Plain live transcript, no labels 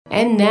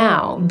And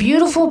now,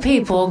 beautiful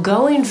people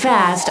going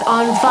fast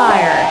on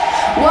fire.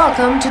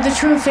 Welcome to the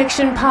True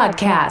Fiction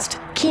Podcast,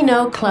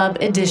 Kino Club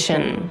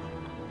Edition.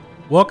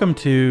 Welcome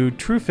to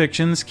True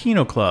Fiction's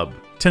Kino Club.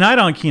 Tonight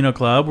on Kino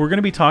Club, we're going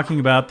to be talking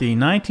about the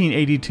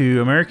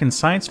 1982 American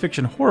science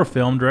fiction horror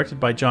film directed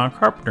by John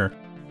Carpenter.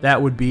 That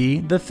would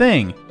be The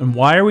Thing. And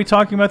why are we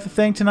talking about The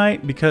Thing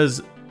tonight?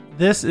 Because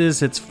this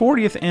is its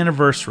 40th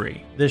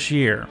anniversary this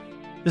year.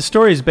 This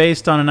story is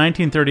based on a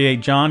 1938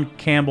 John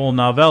Campbell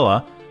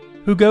novella,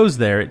 Who Goes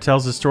There? It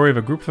tells the story of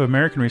a group of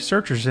American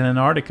researchers in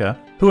Antarctica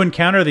who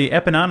encounter the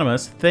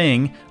eponymous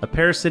Thing, a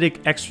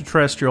parasitic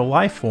extraterrestrial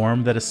life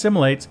form that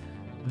assimilates,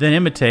 then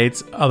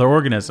imitates other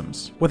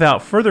organisms.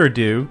 Without further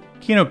ado,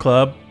 Kino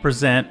Club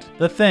present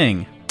The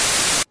Thing.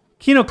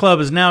 Kino Club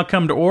has now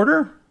come to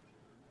order.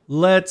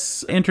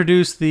 Let's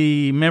introduce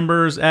the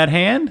members at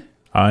hand.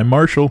 I'm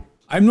Marshall.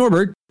 I'm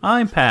Norbert.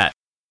 I'm Pat.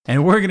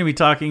 And we're going to be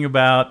talking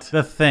about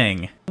The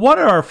Thing. What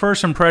are our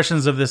first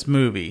impressions of this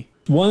movie?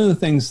 One of the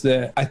things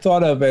that I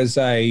thought of as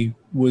I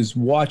was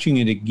watching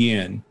it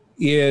again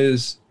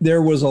is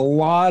there was a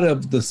lot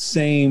of the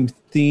same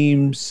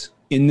themes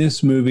in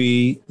this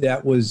movie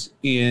that was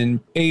in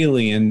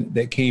Alien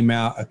that came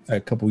out a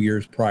couple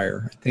years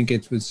prior. I think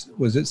it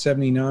was it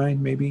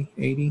 79, maybe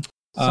 80?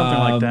 Something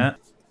like that.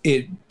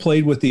 It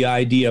played with the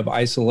idea of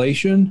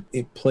isolation.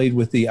 It played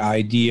with the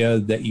idea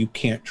that you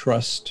can't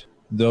trust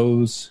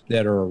those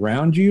that are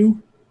around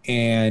you.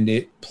 And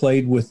it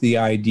played with the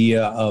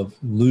idea of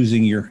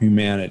losing your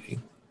humanity.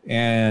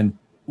 And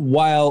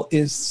while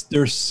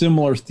there's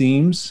similar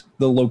themes,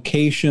 the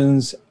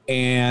locations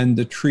and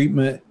the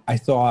treatment, I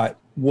thought,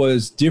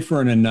 was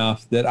different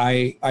enough that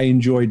I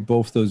enjoyed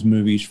both those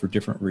movies for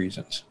different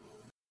reasons.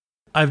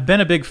 I've been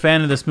a big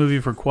fan of this movie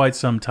for quite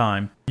some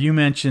time. You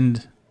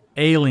mentioned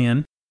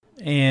Alien,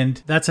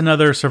 and that's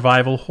another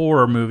survival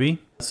horror movie.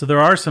 So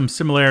there are some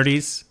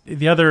similarities.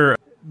 The other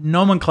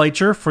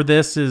nomenclature for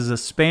this is a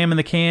spam in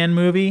the can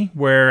movie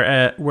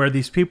where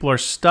these people are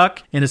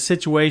stuck in a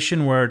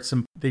situation where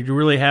they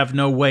really have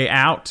no way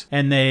out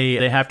and they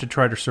have to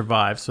try to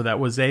survive. So that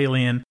was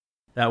Alien.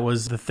 That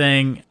was The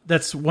Thing.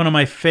 That's one of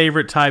my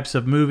favorite types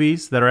of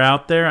movies that are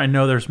out there. I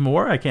know there's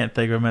more. I can't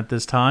think of them at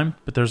this time.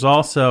 But there's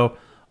also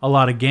a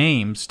lot of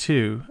games,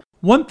 too.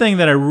 One thing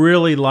that I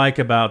really like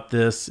about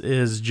this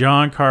is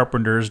John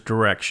Carpenter's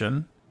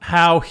direction.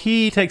 How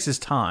he takes his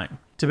time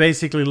to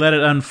basically let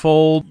it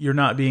unfold. You're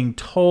not being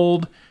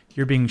told.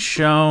 You're being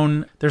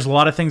shown. There's a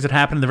lot of things that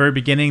happen in the very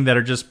beginning that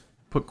are just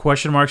put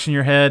question marks in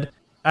your head.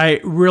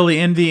 I really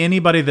envy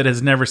anybody that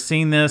has never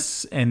seen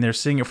this and they're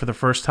seeing it for the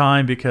first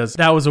time, because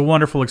that was a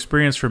wonderful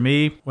experience for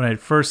me when I had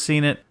first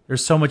seen it.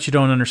 There's so much you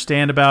don't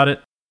understand about it.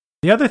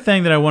 The other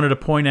thing that I wanted to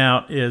point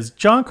out is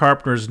John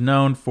Carpenter is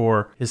known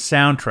for his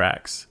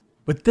soundtracks,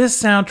 but this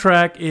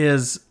soundtrack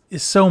is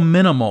so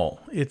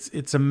minimal.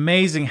 It's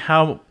amazing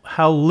how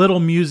little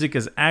music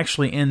is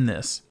actually in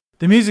this.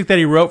 The music that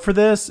he wrote for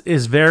this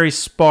is very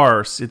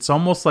sparse. It's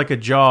almost like a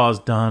Jaws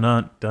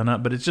dun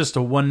dun, but it's just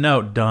a one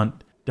note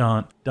dun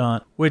dun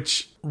dun,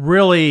 which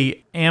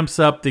really amps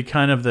up the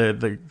kind of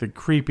the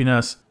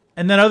creepiness.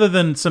 And then other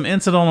than some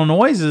incidental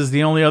noises,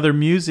 the only other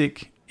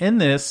music in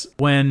this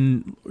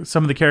when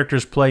some of the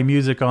characters play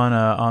music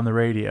on the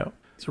radio.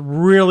 It's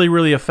really,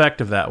 really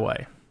effective that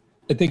way.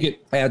 I think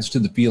it adds to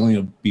the feeling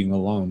of being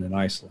alone and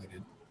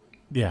isolated.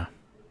 Yeah,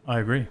 I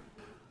agree.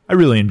 I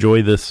really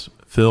enjoy this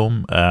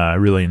film. I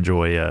really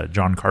enjoy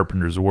John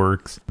Carpenter's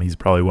works. He's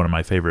probably one of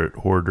my favorite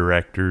horror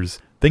directors.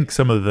 I think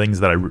some of the things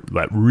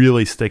that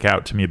really stick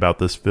out to me about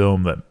this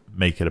film that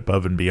make it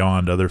above and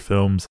beyond other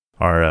films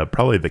are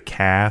probably the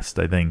cast.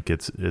 I think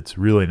it's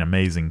really an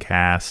amazing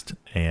cast,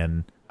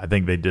 and I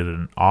think they did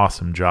an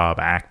awesome job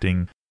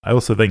acting. I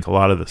also think a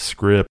lot of the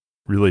script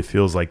really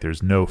feels like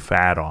there's no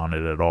fat on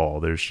it at all.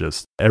 There's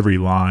just every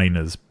line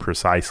is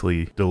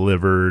precisely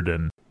delivered,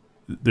 and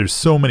there's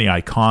so many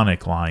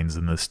iconic lines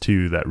in this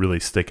too that really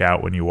stick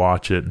out when you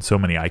watch it, and so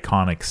many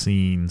iconic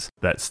scenes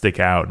that stick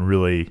out and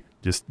really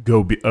just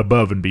go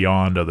above and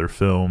beyond other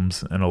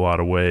films in a lot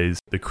of ways.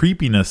 The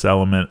creepiness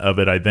element of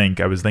it, I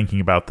think, I was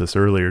thinking about this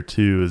earlier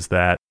too, is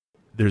that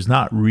there's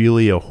not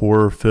really a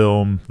horror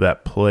film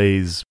that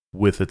plays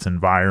with its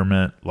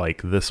environment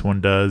like this one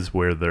does,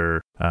 where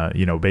they're,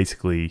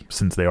 basically,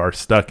 since they are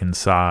stuck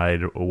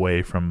inside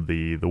away from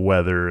the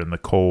weather and the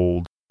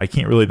cold. I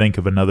can't really think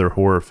of another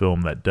horror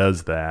film that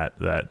does that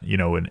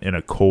in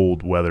a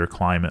cold weather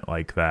climate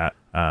like that.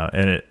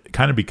 And it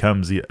kind of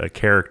becomes a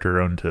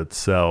character unto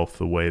itself,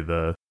 the way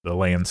the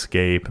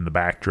landscape and the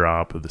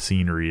backdrop of the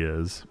scenery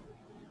is.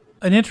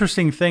 An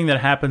interesting thing that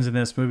happens in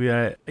this movie,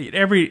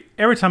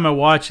 every time I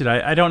watch it,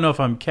 I don't know if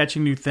I'm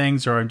catching new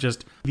things or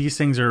these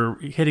things are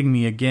hitting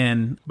me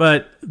again.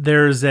 But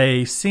there's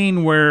a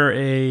scene where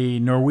a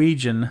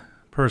Norwegian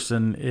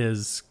person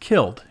is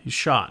killed. He's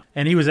shot.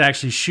 And he was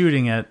actually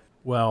shooting at,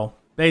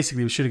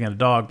 basically he was shooting at a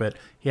dog, but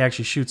he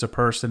actually shoots a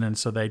person, and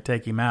so they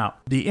take him out.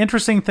 The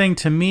interesting thing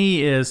to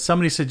me is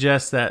somebody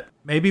suggests that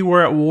maybe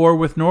we're at war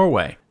with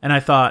Norway. And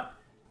I thought,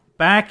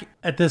 back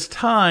at this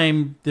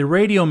time, the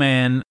radio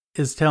man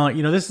is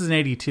telling, this is in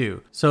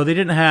 82. So they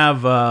didn't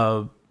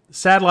have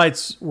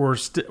satellites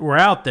were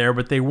out there,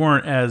 but they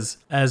weren't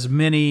as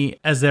many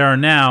as there are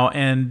now.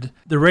 And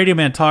the radio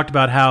man talked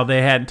about how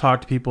they hadn't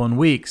talked to people in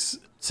weeks,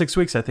 6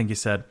 weeks, I think he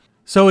said.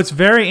 So it's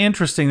very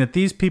interesting that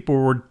these people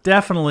were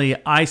definitely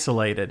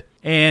isolated.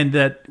 And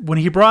that when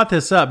he brought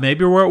this up,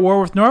 maybe we're at war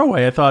with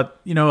Norway. I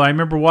thought, I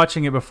remember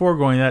watching it before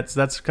going,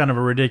 that's kind of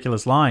a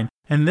ridiculous line.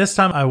 And this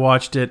time I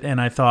watched it and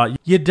I thought,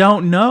 you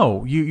don't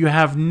know.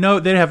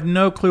 They have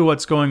no clue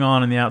what's going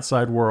on in the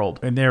outside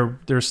world. And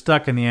they're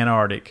stuck in the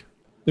Antarctic.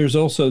 There's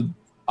also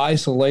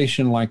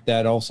isolation like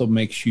that also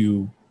makes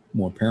you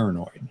more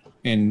paranoid.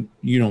 And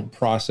you don't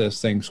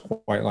process things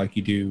quite like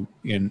you do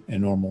in a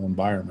normal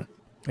environment.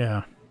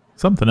 Yeah.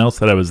 Something else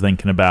that I was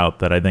thinking about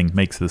that I think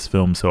makes this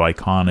film so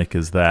iconic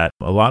is that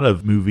a lot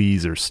of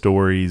movies or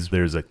stories,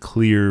 there's a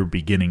clear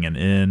beginning and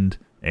end,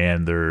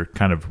 and they're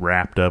kind of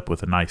wrapped up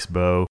with a nice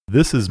bow.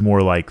 This is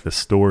more like the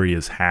story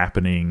is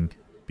happening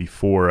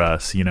before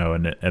us,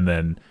 and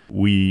then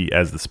we,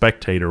 as the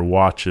spectator,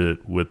 watch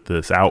it with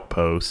this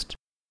outpost,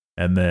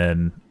 and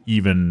then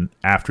even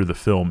after the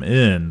film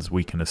ends,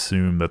 we can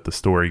assume that the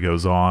story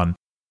goes on.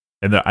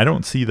 And I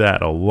don't see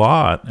that a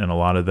lot in a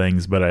lot of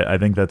things, but I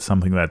think that's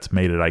something that's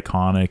made it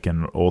iconic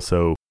and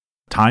also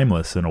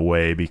timeless in a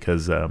way,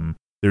 because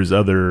there's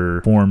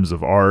other forms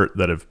of art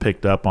that have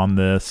picked up on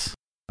this.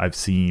 I've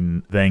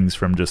seen things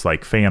from just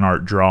like fan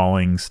art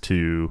drawings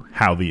to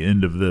how the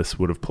end of this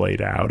would have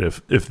played out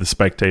if the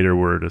spectator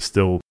were to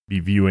still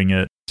be viewing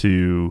it,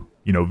 to,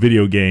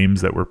 video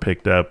games that were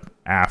picked up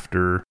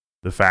after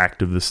the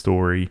fact of the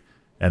story.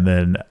 And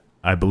then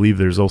I believe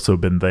there's also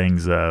been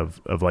things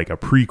of like a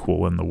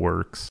prequel in the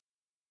works.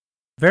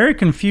 Very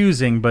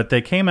confusing, but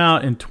they came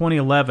out in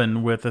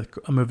 2011 with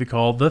a movie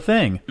called The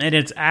Thing. And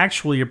it's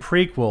actually a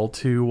prequel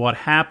to what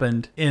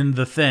happened in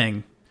The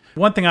Thing.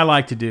 One thing I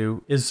like to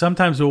do is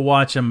sometimes we'll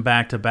watch them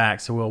back to back.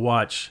 So we'll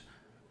watch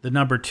the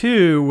number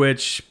 2,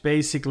 which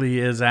basically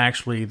is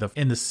actually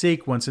in the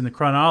sequence, in the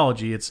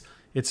chronology,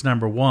 it's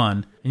number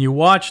 1. And you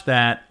watch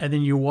that, and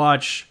then you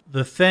watch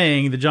The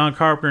Thing, the John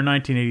Carpenter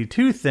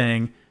 1982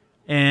 Thing,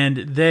 and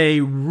they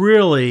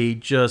really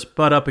just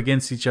butt up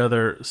against each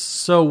other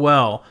so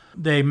well.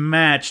 They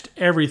matched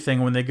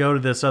everything when they go to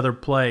this other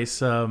place,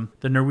 the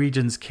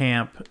Norwegians'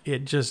 camp.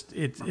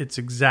 It's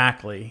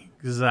exactly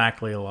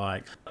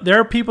alike. There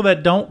are people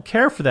that don't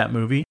care for that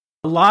movie.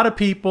 A lot of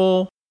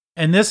people,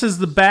 and this is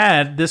the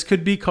bad, this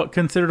could be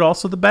considered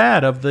also the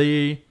bad of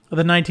the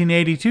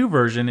 1982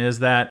 version, is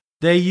that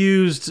they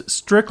used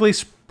strictly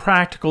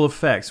practical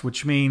effects,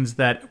 which means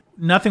that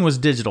nothing was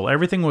digital.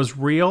 Everything was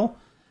real.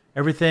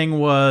 Everything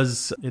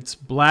was, it's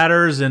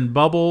bladders and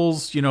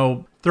bubbles,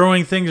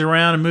 throwing things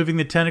around and moving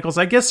the tentacles.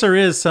 I guess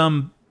there's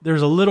a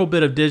little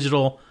bit of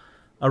digital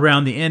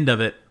around the end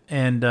of it.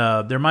 And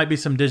there might be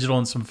some digital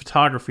and some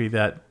photography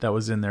that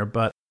was in there.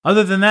 But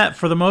other than that,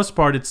 for the most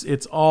part,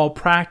 it's all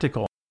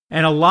practical.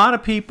 And a lot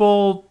of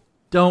people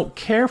don't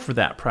care for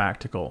that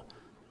practical.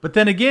 But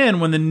then again,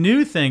 when the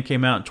new thing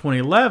came out in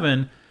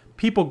 2011,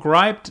 people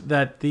griped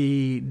that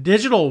the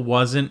digital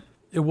wasn't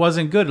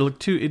good.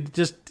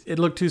 It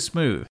looked too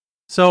smooth.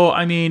 So,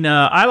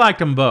 I liked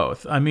them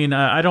both.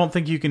 I don't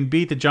think you can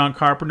beat the John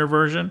Carpenter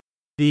version.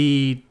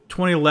 The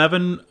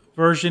 2011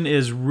 version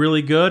is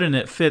really good and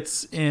it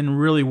fits in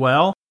really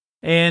well.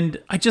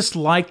 And I just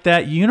like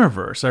that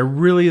universe. I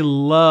really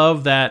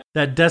love that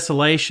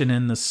desolation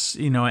in the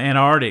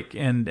Antarctic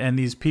and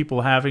these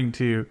people having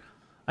to.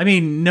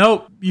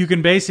 You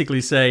can basically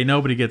say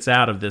nobody gets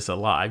out of this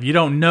alive. You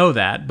don't know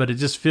that, but it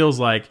just feels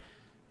like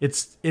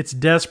it's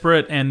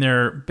desperate, and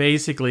they're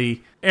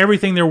basically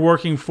everything they're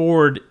working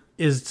forward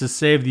is to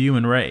save the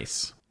human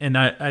race. And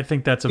I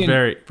think that's a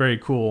very, very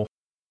cool,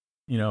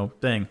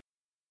 thing.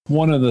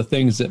 One of the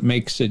things that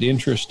makes it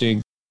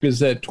interesting is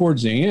that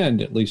towards the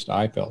end, at least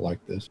I felt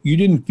like this, you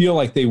didn't feel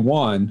like they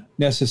won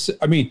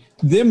necessarily.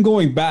 Them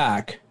going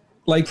back,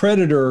 like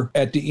Predator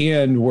at the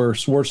end where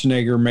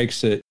Schwarzenegger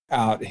makes it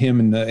out, him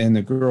and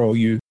the girl,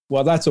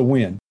 that's a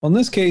win. Well, in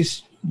this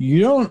case,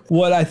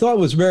 what I thought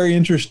was very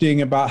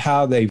interesting about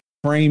how they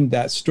framed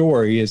that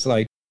story is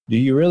like, do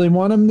you really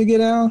want them to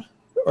get out?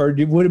 Or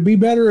would it be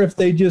better if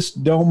they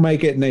just don't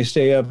make it and they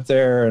stay up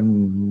there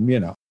and,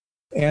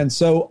 And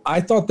so I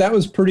thought that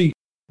was pretty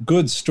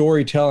good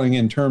storytelling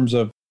in terms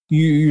of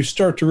you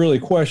start to really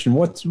question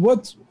what's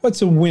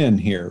a win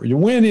here. The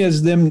win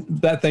is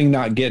that thing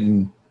not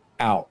getting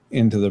out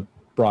into the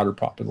broader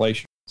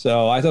population.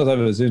 So I thought that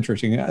was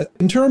interesting.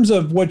 In terms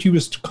of what you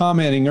was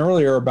commenting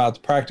earlier about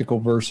the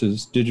practical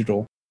versus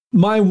digital,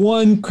 my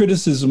one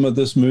criticism of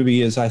this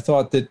movie is I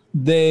thought that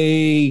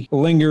they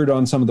lingered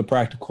on some of the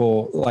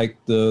practical, like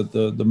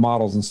the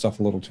models and stuff,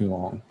 a little too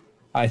long.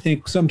 I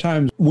think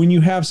sometimes when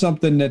you have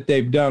something that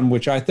they've done,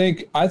 which I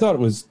thought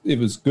it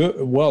was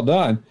good, well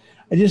done,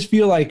 I just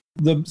feel like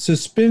the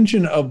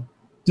suspension of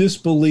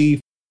disbelief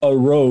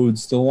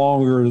erodes the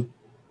longer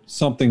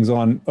something's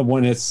on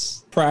when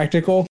it's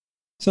practical.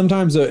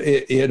 Sometimes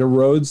it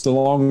erodes the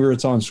longer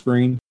it's on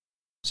screen.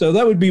 So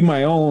that would be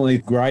my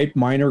only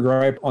minor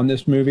gripe on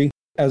this movie.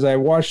 as I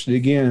watched it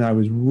again, I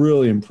was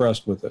really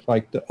impressed with it.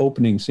 Like the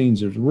opening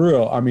scenes is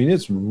real. I mean,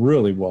 it's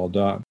really well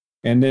done.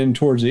 And then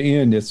towards the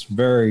end, it's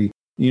very,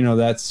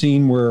 that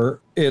scene where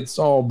it's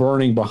all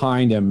burning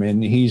behind him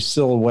and he's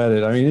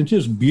silhouetted. I mean, it's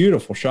just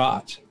beautiful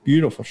shots,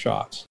 beautiful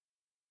shots.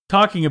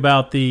 Talking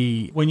about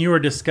when you were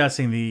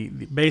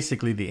discussing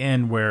basically the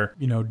end where,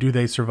 do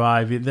they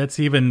survive? That's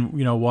even,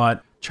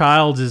 what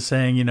Childs is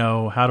saying,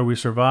 how do we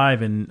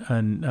survive?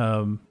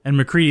 And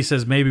McCready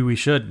says maybe we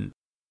shouldn't.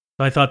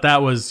 So I thought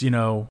that was, it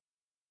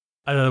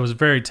was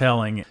very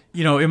telling.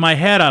 In my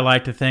head, I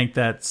like to think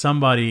that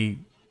somebody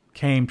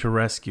came to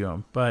rescue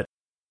him, but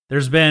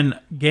there's been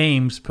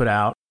games put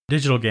out,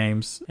 digital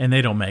games, and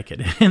they don't make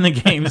it. In the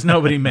games,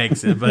 nobody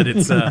makes it, but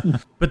it's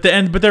but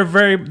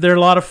they're a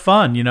lot of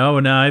fun,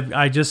 And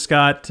I just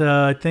got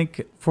I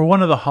think for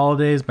one of the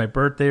holidays, my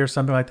birthday or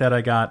something like that,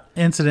 I got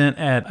Incident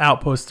at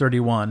Outpost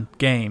 31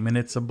 game, and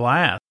it's a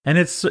blast. And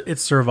it's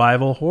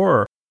survival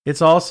horror.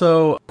 It's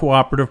also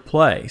cooperative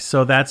play,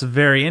 so that's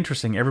very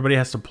interesting. Everybody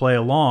has to play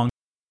along,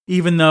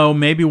 even though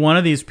maybe one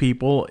of these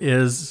people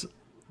is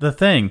the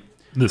Thing.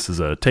 This is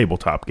a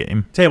tabletop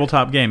game.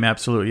 Tabletop game,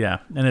 absolutely, yeah.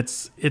 And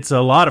it's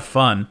a lot of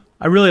fun.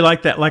 I really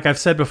like that. Like I've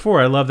said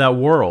before, I love that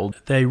world.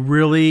 They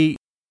really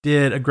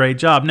did a great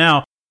job.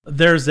 Now,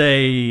 there's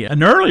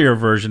an earlier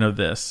version of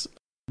this,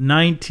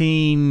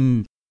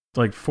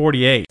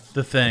 1948,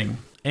 The Thing.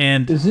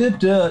 And is it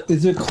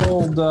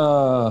called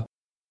The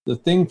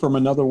Thing from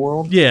Another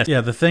World?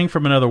 Yeah, The Thing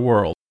from Another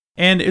World.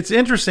 And it's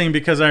interesting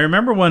because I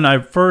remember when I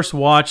first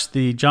watched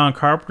the John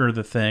Carpenter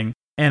The Thing,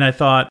 and I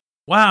thought,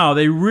 wow,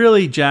 they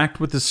really jacked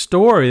with the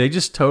story. They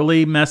just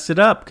totally messed it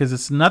up because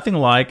it's nothing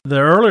like the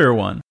earlier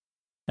one.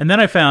 And then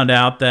I found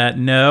out that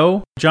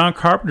no, John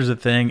Carpenter's The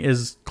Thing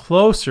is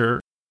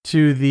closer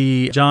to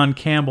the John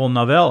Campbell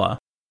novella,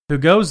 Who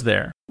Goes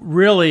There.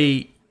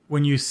 Really,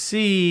 when you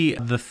see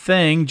The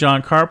Thing,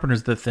 John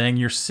Carpenter's The Thing,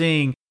 you're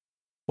seeing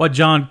what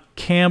John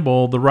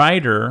Campbell, the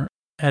writer,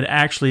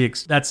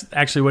 that's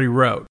actually what he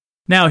wrote.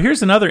 Now,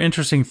 here's another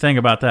interesting thing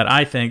about that,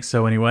 I think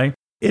so anyway.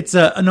 It's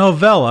a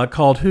novella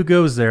called Who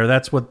Goes There?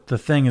 That's what The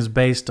Thing is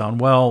based on.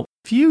 Well,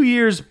 a few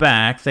years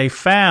back, they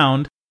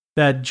found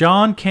that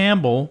John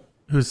Campbell,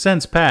 who's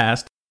since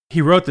passed, he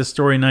wrote this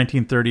story in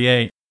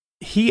 1938.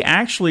 He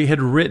actually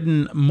had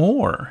written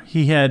more.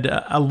 He had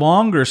a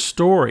longer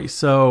story.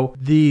 So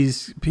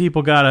these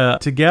people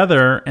got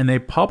together and they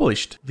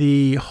published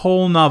the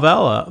whole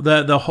novella,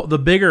 the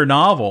bigger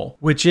novel,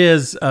 which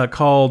is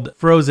called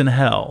Frozen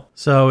Hell.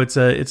 So it's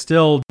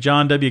still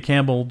John W.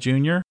 Campbell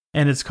Jr.,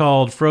 and it's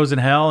called Frozen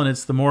Hell, and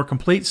it's the more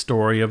complete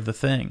story of The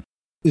Thing.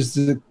 Is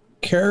the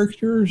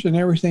characters and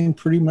everything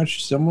pretty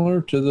much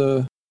similar to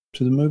the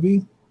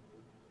movie?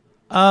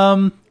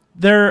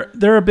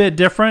 They're a bit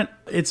different.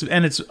 It's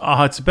been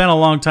a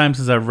long time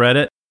since I've read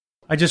it.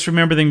 I just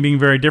remember them being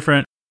very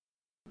different.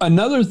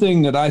 Another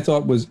thing that I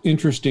thought was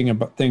interesting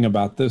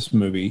about this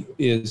movie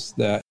is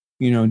that,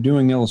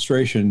 doing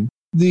illustration,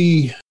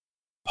 the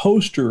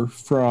poster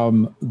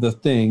from The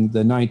Thing,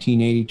 the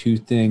 1982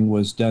 Thing,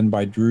 was done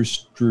by Drew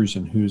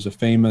Struzan, who's a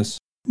famous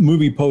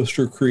movie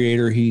poster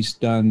creator. He's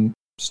done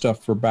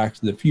stuff for Back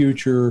to the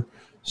Future,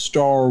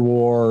 Star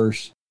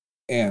Wars,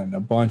 and a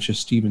bunch of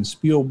Steven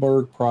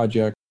Spielberg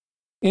projects.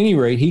 At any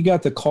rate, he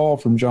got the call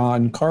from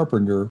John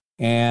Carpenter,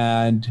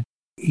 and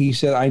he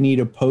said, I need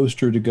a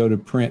poster to go to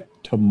print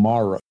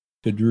tomorrow,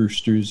 to Drew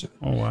Struzan.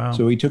 Oh, wow.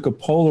 So he took a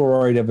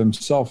Polaroid of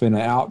himself in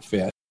an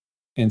outfit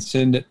and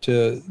send it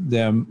to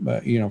them,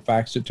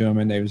 faxed it to them,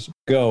 and they was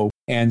go.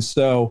 And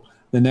so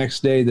the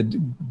next day,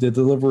 the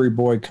delivery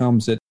boy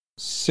comes at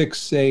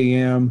 6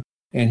 a.m.,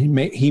 and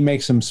he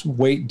makes them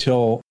wait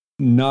until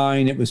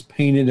 9. It was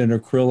painted in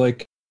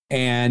acrylic,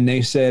 and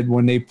they said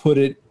when they put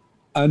it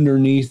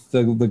underneath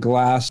the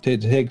glass to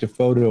take the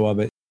photo of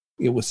it,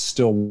 it was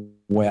still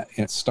wet,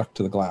 and it stuck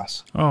to the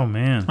glass. Oh,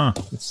 man. Huh.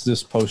 It's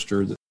this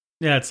poster.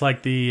 Yeah, it's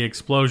like the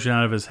explosion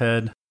out of his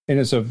head. And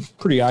it's a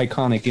pretty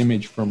iconic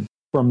image from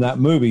that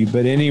movie. But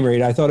at any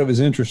rate, I thought it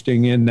was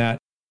interesting in that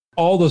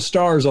all the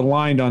stars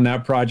aligned on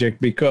that project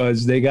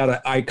because they got an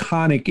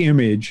iconic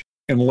image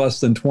in less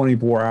than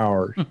 24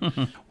 hours.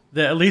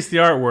 At least the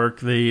artwork.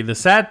 The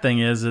sad thing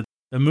is that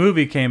the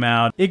movie came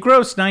out. It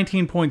grossed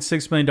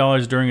 $19.6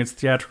 million during its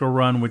theatrical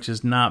run, which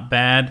is not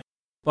bad.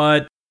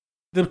 But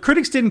the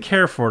critics didn't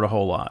care for it a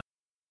whole lot.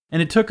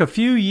 And it took a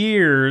few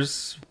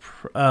years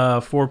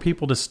for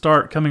people to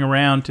start coming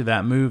around to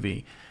that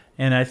movie.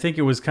 And I think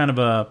it was kind of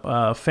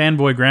a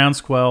fanboy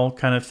groundswell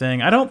kind of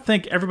thing. I don't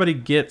think everybody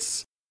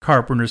gets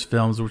Carpenter's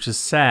films, which is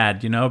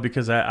sad,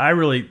 because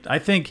I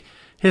think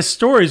his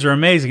stories are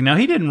amazing. Now,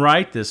 he didn't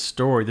write this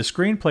story. The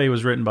screenplay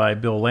was written by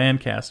Bill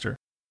Lancaster.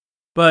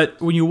 But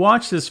when you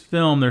watch this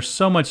film, there's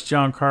so much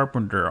John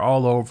Carpenter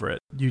all over it.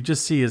 You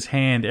just see his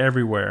hand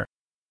everywhere.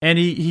 And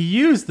he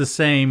used the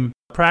same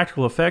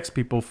practical effects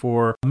people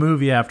for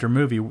movie after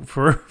movie,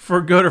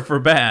 for good or for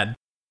bad.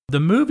 The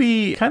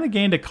movie kind of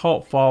gained a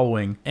cult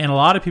following, and a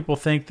lot of people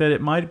think that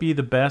it might be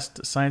the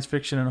best science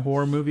fiction and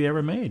horror movie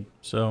ever made.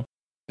 So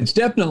it's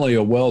definitely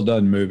a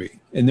well-done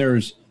movie, and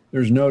there's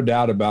There's no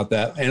doubt about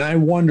that. And I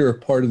wonder if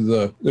part of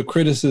the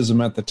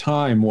criticism at the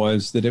time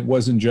was that it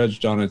wasn't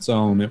judged on its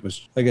own. It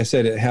was, like I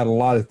said, it had a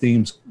lot of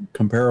themes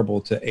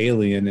comparable to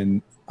Alien.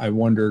 And I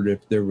wondered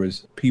if there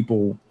was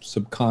people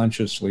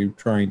subconsciously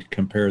trying to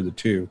compare the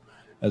two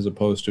as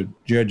opposed to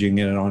judging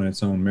it on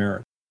its own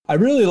merit. I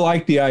really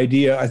like the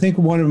idea. I think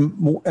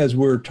as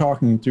we're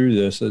talking through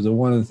this,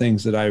 one of the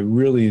things that I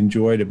really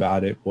enjoyed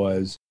about it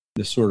was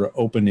the sort of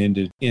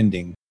open-ended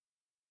ending.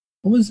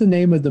 What was the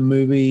name of the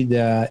movie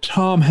that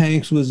Tom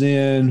Hanks was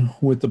in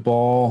with the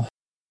ball?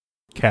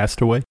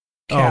 Castaway.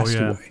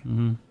 Castaway. Oh, yeah.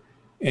 Mm-hmm.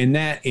 And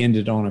that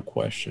ended on a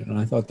question. And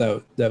I thought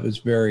that was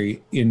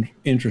very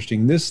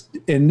interesting.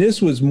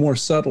 This was more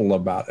subtle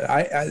about it.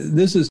 I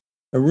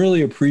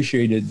really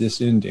appreciated this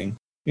ending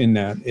in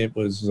that it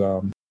was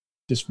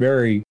just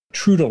very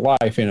true to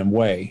life in a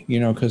way,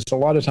 because a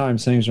lot of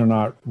times things are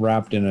not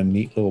wrapped in a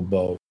neat little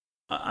bow.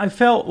 I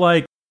felt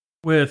like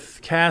with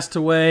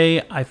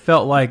Castaway, I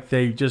felt like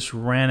they just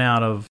ran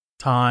out of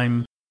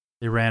time.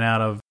 They ran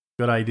out of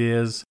good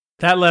ideas.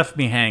 That left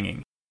me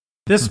hanging.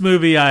 This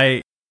movie,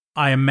 I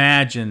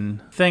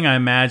imagine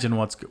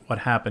what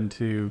happened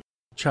to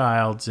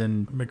Childs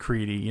and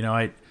McCready.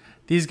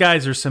 These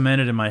guys are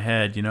cemented in my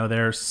head.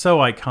 They're so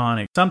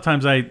iconic.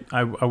 Sometimes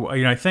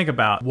I think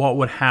about what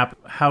would happen.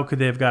 How could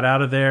they have got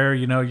out of there?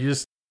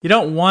 You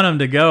don't want them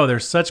to go. They're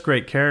such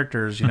great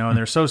characters, and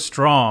they're so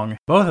strong.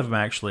 Both of them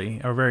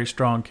actually are very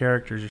strong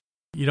characters.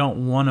 You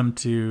don't want them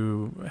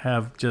to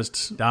have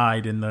just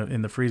died in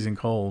the freezing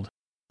cold.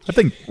 I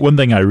think one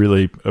thing I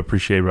really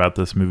appreciate about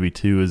this movie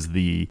too is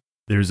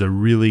there's a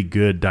really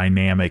good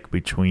dynamic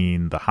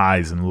between the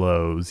highs and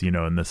lows,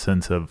 in the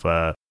sense of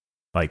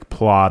like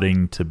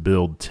plotting to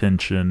build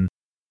tension.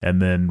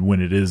 And then when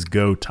it is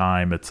go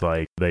time, it's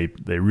like they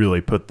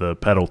really put the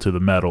pedal to the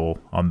metal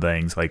on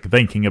things, like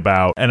thinking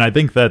about. And I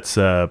think that's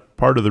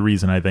part of the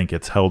reason I think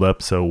it's held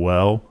up so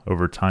well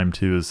over time,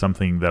 too, is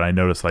something that I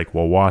noticed, like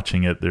while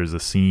watching it, there's a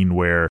scene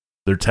where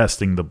they're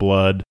testing the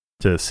blood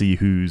to see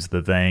who's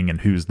the thing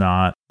and who's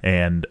not.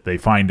 And they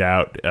find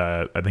out,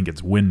 I think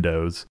it's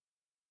Windows.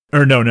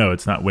 Or no,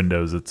 it's not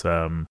Windows. It's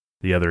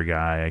the other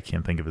guy, I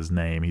can't think of his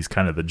name. He's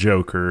kind of the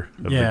Joker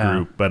of the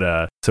group.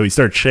 But so he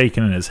starts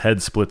shaking and his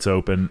head splits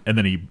open, and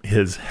then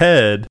his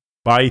head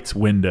bites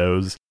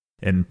Windows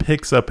and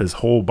picks up his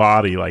whole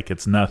body like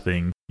it's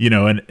nothing.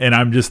 And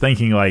I'm just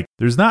thinking, like,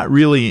 there's not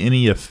really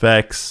any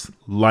effects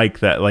like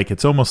that. Like,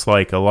 it's almost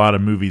like a lot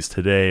of movies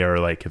today are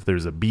like, if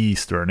there's a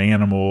beast or an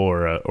animal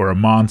or a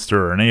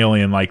monster or an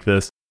alien like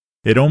this,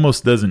 it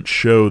almost doesn't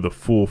show the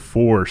full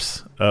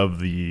force of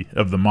the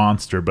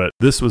monster. But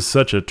this was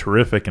such a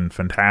terrific and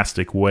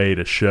fantastic way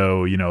to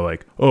show,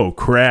 like, oh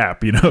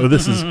crap,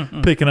 this is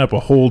picking up a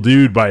whole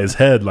dude by his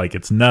head like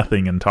it's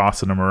nothing and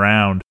tossing him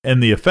around.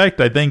 And the effect,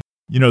 I think,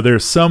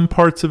 there's some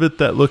parts of it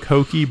that look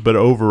hokey, but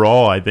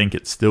overall I think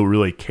it still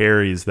really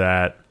carries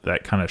that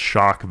kind of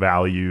shock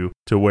value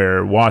to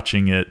where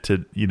watching it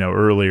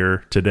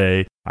earlier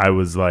today, I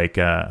was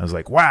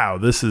like, wow,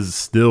 this is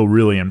still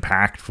really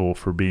impactful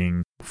for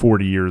being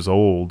 40 years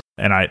old.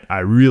 And I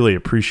really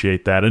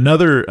appreciate that.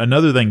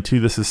 Another thing too,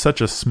 this is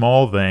such a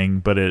small thing,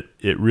 but it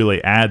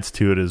really adds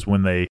to it, is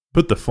when they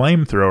put the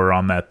flamethrower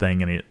on that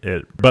thing and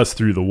it busts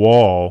through the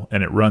wall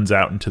and it runs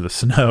out into the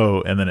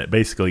snow and then it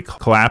basically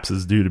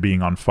collapses due to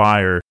being on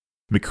fire.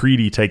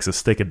 McCready takes a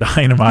stick of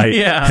dynamite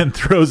and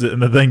throws it,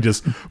 and the thing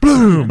just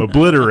boom,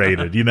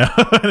 obliterated. And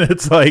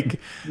it's like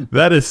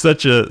that's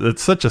such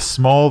a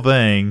small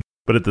thing,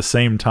 but at the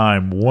same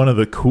time, one of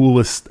the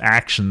coolest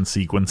action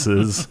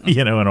sequences,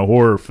 in a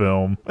horror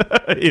film,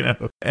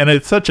 And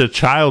it's such a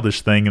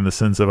childish thing in the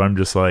sense of I'm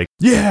just like,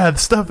 yeah, the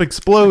stuff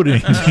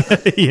exploding,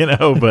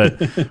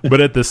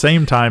 But at the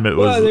same time, it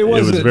was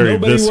very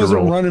nobody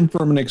visceral. Wasn't running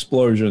from an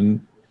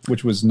explosion,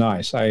 which was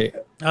nice.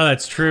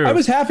 That's true. I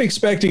was half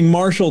expecting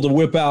Marshall to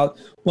whip out,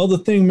 well, the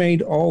thing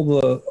made all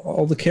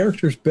the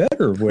characters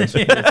better with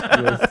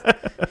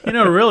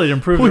really to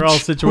improve their whole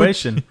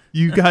situation.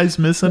 You guys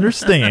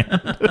misunderstand.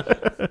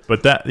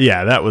 But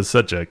that was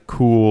such a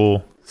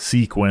cool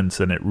sequence,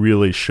 and it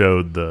really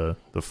showed the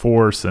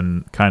force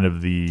and kind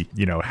of the,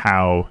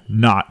 how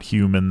not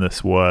human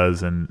this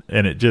was, and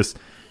it just,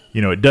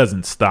 it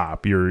doesn't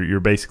stop.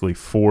 You're basically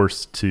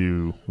forced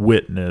to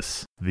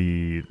witness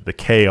the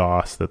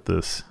chaos that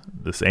this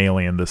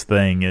alien, this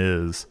thing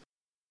is.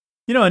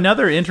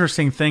 Another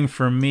interesting thing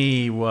for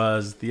me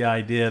was the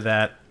idea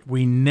that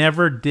we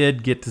never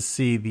did get to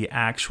see the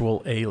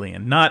actual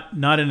alien, not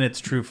in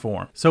its true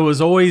form. So it was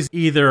always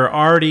either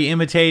already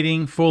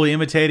fully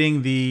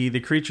imitating the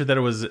creature that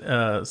it was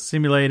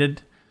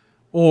simulated,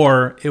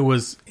 or it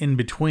was in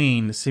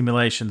between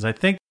simulations. I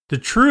think the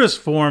truest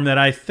form that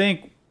I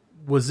think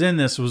was in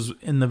this was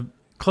in the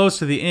close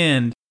to the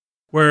end,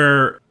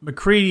 where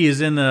McCready is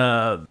in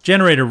the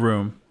generator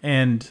room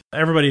and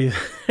everybody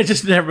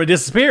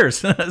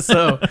disappears.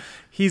 So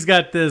he's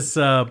got this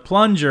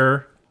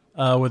plunger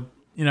with,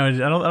 I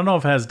don't know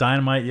if it has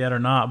dynamite yet or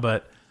not,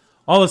 but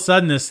all of a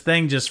sudden this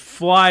thing just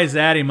flies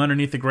at him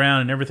underneath the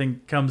ground and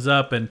everything comes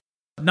up, and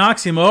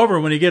knocks him over.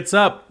 When he gets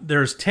up,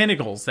 there's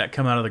tentacles that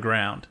come out of the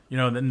ground.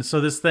 And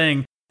so this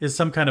thing is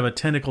some kind of a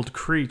tentacled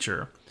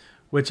creature,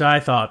 which I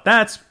thought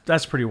that's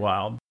pretty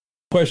wild.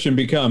 Question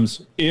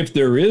becomes, if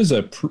there is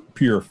a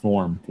pure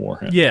form for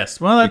him.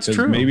 Yes, well, that's because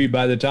true. Maybe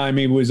by the time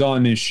he was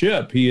on his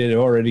ship, he had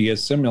already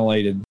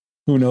assimilated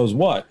who knows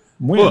what.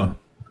 Well,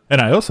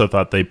 and I also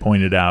thought they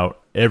pointed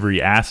out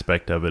every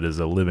aspect of it is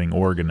a living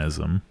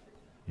organism,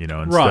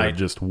 instead of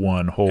just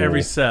one whole.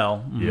 Every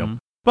cell. Mm-hmm. Yep.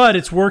 But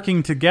it's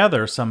working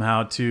together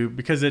somehow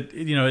because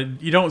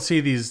you don't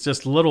see these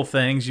just little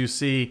things. You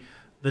see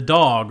the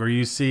dog, or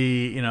you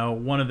see,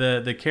 one of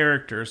the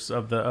characters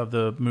of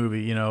the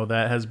movie,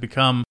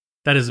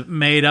 that is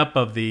made up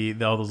of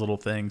all those little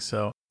things.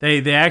 So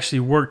they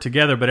actually work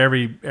together, but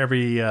every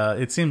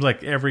it seems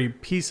like every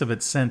piece of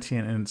it's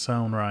sentient in its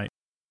own right.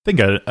 I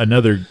think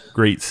another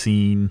great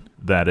scene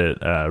that it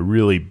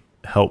really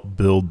helped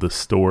build the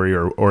story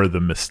or the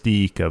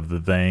mystique of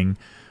the thing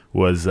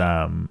was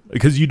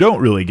because you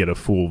don't really get a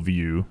full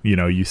view.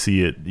 You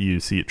see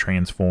it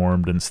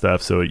transformed and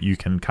stuff, so you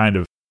can kind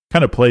of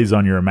plays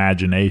on your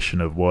imagination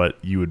of what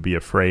you would be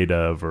afraid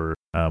of or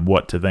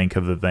what to think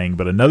of the thing.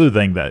 But another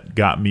thing that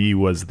got me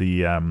was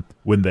the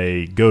when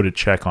they go to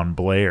check on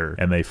Blair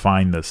and they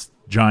find this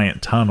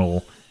giant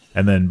tunnel,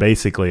 and then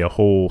basically a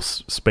whole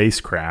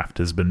spacecraft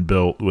has been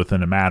built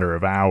within a matter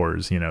of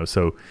hours,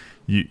 so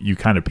you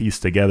kind of piece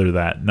together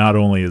that not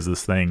only is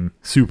this thing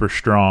super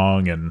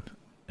strong and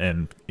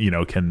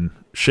can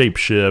shape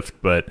shift,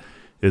 but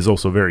is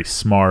also very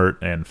smart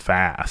and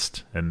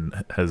fast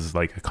and has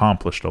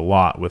accomplished a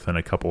lot within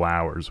a couple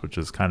hours, which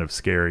is kind of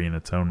scary in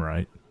its own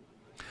right.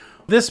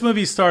 This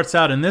movie starts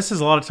out, and this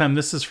is a lot of time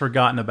this is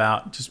forgotten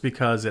about just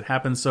because it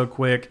happens so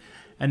quick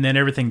and then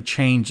everything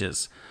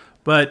changes.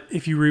 But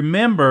if you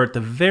remember, at the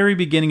very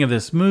beginning of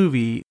this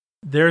movie,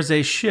 there's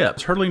a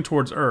ship hurtling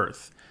towards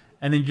Earth,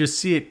 and then you just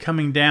see it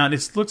coming down.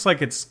 It looks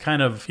like it's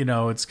kind of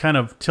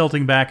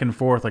tilting back and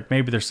forth, like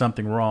maybe there's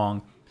something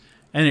wrong.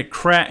 And it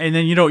and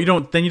then you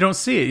don't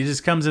see it. It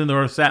just comes into the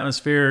Earth's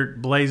atmosphere,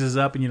 blazes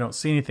up, and you don't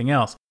see anything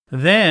else.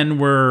 Then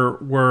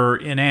we're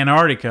in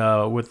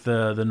Antarctica with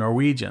the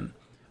Norwegian.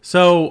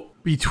 So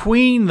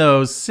between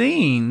those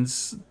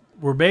scenes,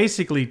 we're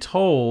basically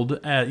told,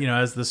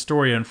 as the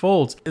story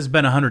unfolds, it's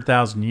been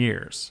 100,000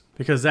 years,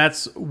 because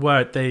that's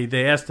what they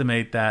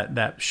estimate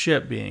that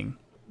ship being.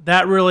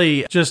 That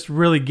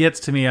really gets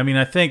to me. I mean,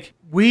 I think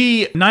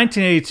in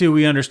 1982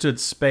 we understood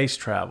space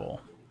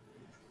travel.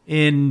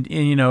 In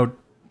the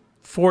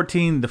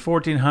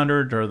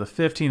 1400s or the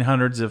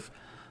 1500s, if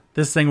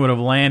this thing would have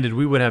landed,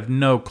 we would have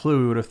no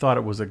clue. We would have thought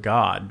it was a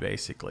god,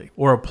 basically,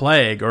 or a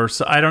plague, or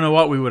I don't know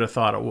what we would have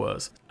thought it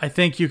was. I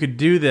think you could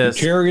do this.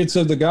 The chariots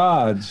of the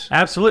gods.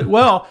 Absolutely.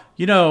 Well,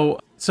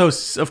 so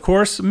of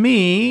course,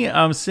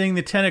 I'm seeing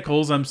the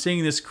tentacles. I'm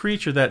seeing this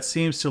creature that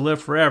seems to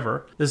live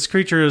forever. This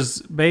creature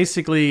just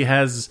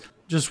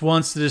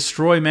wants to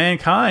destroy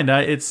mankind.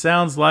 It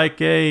sounds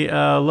like a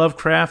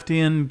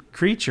Lovecraftian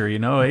creature,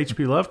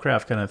 H.P.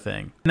 Lovecraft kind of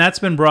thing. And that's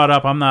been brought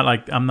up. I'm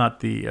not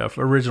the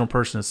original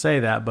person to say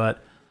that,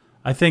 but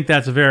I think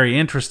that's very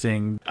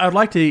interesting. I'd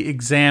like to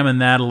examine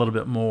that a little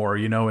bit more,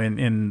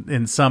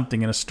 in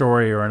something, in a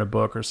story or in a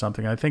book or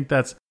something. I think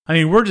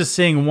we're just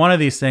seeing one of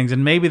these things,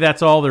 and maybe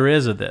that's all there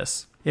is of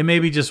this. It may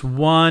be just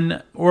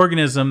one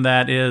organism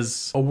that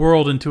is a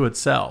world unto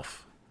itself.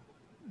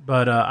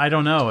 But I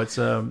don't know. It's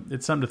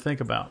something to think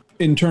about.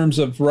 In terms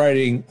of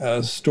writing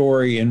a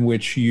story in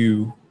which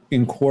you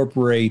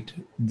incorporate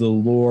the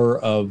lore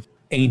of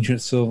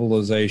ancient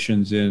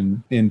civilizations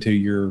into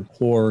your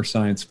horror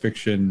science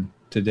fiction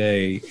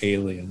today,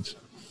 aliens.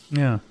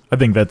 Yeah. I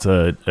think that's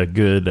a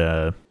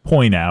good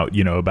point out,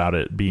 about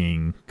it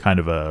being kind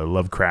of a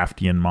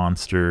Lovecraftian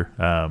monster,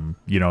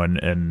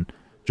 and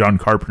John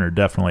Carpenter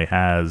definitely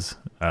has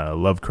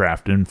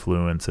Lovecraft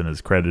influence and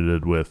is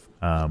credited with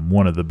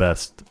one of the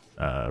best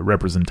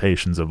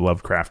representations of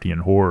Lovecraftian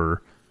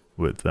horror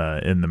with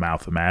In the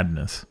Mouth of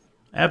Madness.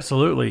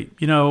 Absolutely.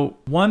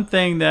 One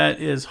thing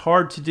that is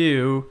hard to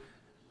do,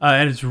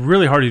 and it's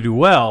really hard to do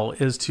well,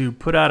 is to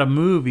put out a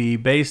movie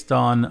based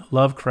on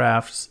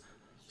Lovecraft's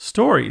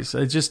stories.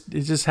 It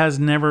just has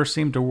never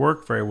seemed to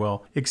work very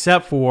well,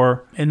 except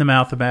for In the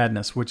Mouth of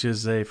Madness, which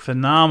is a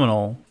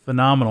phenomenal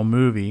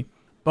movie.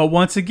 But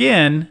once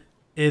again,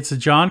 it's a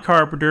John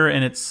Carpenter,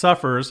 and it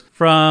suffers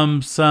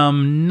from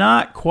some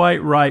not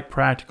quite right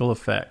practical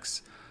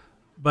effects.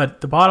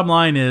 But the bottom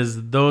line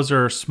is those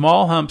are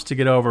small humps to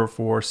get over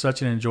for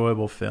such an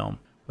enjoyable film.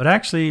 But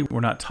actually,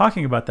 we're not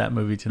talking about that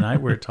movie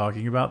tonight. We're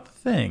talking about The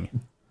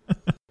Thing.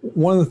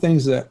 One of the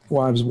things that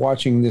while I was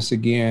watching this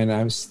again,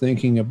 I was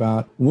thinking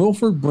about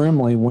Wilford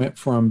Brimley went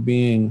from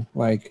being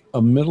like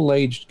a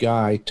middle-aged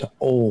guy to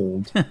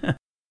old.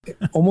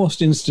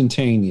 Almost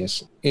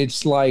instantaneous.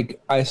 It's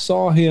like I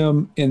saw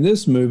him in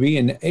this movie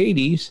in the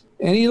 80s,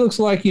 and he looks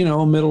like,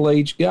 a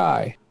middle-aged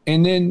guy.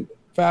 And then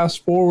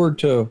fast forward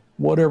to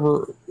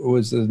whatever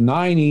was the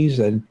 90s,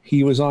 and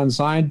he was on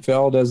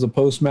Seinfeld as the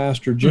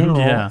postmaster general,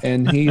 Yeah.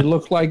 and he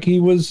looked like he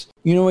was,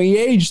 he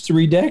aged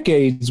 3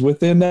 decades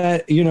within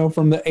that,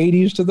 from the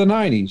 80s to the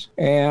 90s.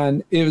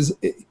 And it was,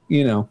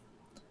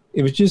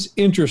 it was just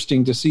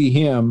interesting to see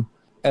him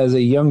as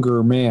a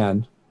younger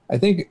man. I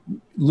think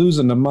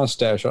losing the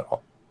mustache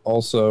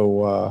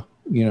also,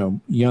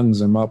 youngs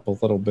him up a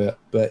little bit.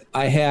 But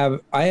I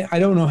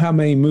don't know how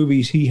many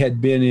movies he had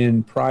been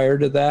in prior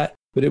to that,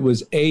 but it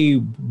was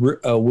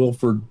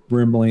Wilford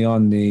Brimley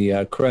on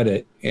the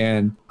credit,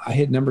 and I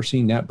had never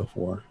seen that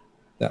before,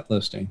 that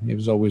listing. It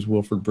was always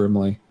Wilford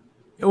Brimley.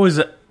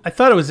 I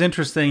thought it was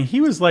interesting.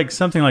 He was like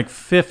something like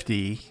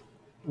 50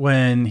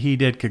 when he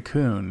did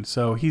Cocoon,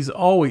 so he's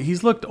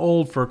looked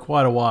old for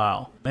quite a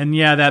while. And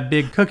yeah, that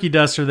big cookie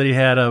duster that he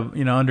had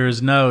under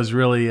his nose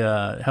really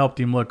helped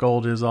him look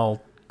old. It was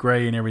all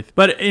gray and everything.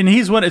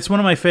 It's one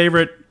of my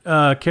favorite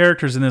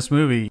characters in this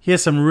movie. He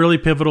has some really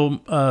pivotal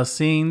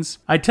scenes.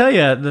 I tell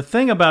you, the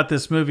thing about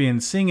this movie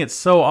and seeing it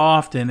so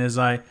often is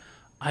I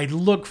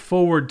look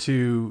forward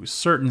to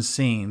certain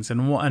scenes,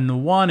 and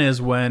one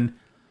is when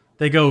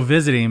they go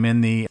visit him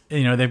in the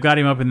they've got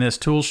him up in this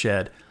tool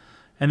shed.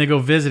 And they go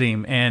visit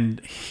him, and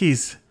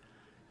he's,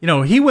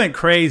 he went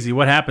crazy.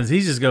 What happens?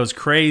 He just goes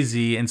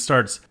crazy and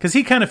starts, because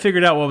he kind of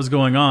figured out what was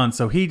going on.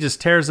 So he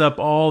just tears up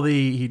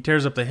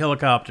the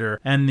helicopter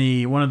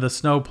and one of the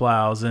snow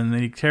plows, and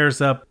he tears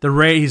up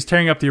he's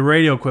tearing up the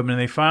radio equipment,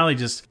 and they finally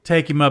just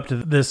take him up to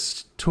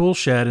this tool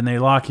shed and they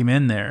lock him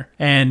in there.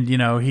 And,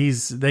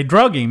 they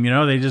drug him,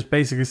 they just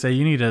basically say,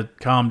 you need to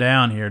calm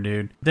down here,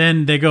 dude.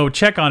 Then they go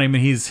check on him,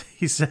 and he's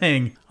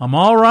saying, I'm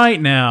all right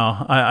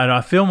now.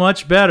 I feel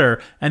much better.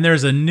 And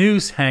there's a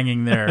noose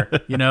hanging there.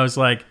 It's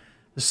like,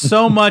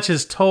 so much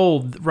is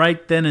told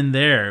right then and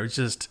there. It was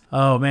just,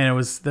 oh man,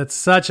 that's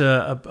such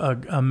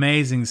a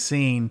amazing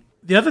scene.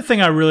 The other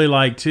thing I really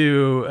like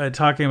too,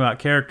 talking about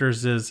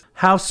characters, is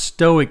how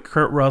stoic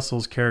Kurt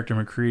Russell's character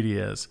MacReady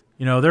is.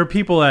 There are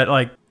people that,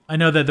 like, I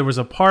know that there was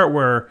a part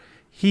where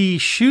he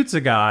shoots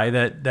a guy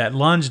that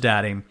lunged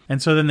at him, and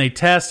so then they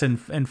test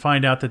and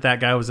find out that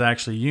guy was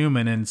actually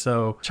human. And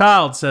so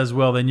Child says,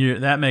 well,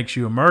 then that makes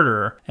you a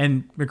murderer.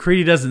 And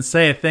MacReady doesn't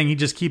say a thing. He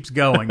just keeps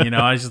going.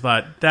 I just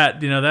thought that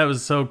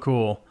was so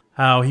cool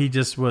how he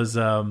just was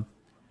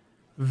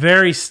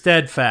very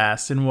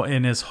steadfast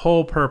in his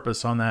whole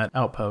purpose on that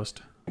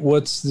outpost.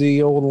 What's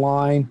the old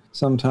line?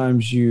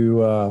 Sometimes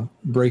you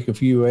break a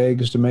few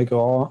eggs to make an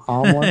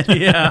omelet.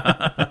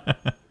 Yeah.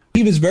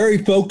 He was very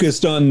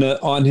focused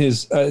on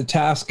his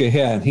task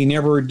ahead. He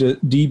never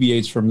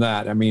deviates from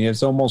that. I mean,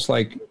 it's almost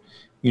like,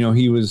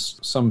 he was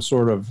some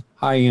sort of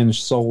high-end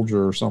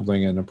soldier or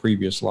something in a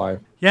previous life.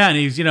 Yeah, and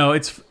he's,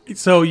 it's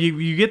so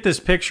you get this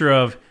picture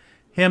of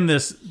him,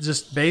 this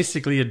just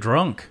basically a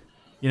drunk,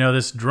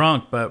 this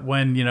drunk, but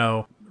when,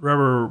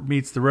 rubber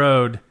meets the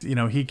road,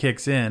 he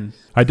kicks in.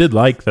 I did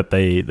like that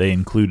they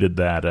included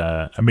that,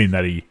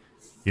 that he,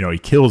 he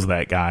kills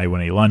that guy when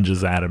he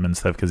lunges at him and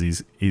stuff, because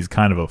he's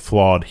kind of a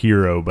flawed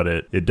hero, but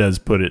it does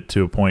put it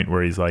to a point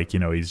where he's like,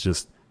 he's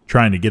just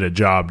trying to get a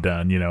job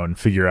done, and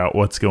figure out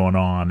what's going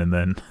on, and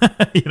then,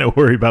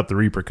 worry about the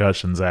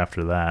repercussions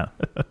after that.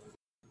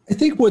 I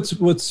think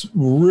what's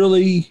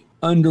really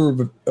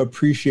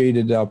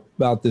underappreciated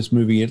about this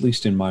movie, at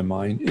least in my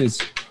mind,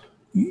 is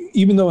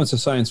even though it's a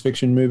science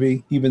fiction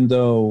movie, even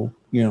though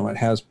it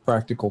has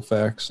practical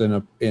effects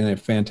and a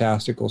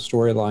fantastical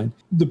storyline,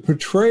 the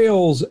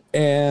portrayals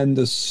and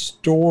the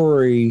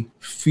story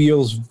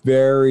feels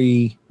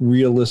very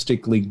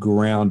realistically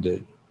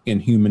grounded in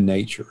human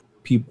nature.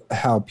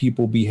 How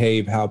people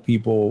behave, how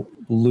people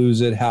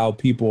lose it, how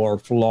people are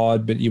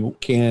flawed, but you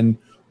can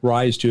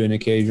rise to an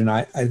occasion.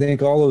 I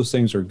think all those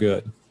things are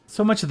good.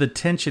 So much of the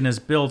tension is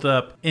built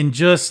up in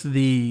just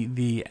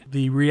the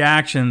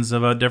reactions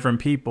of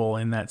different people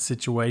in that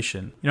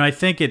situation. I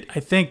think it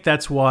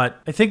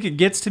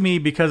gets to me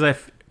because I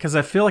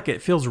feel like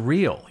it feels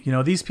real.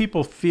 These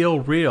people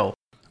feel real.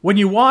 When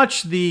you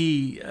watch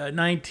the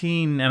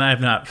 19, and I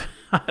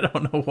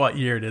don't know what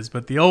year it is,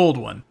 but the old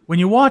one. When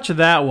you watch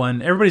that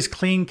one, everybody's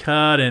clean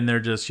cut, and they're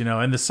just,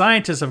 and the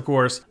scientists, of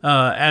course,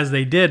 as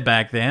they did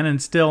back then,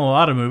 and still in a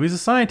lot of movies, the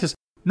scientists,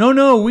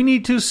 no, we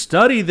need to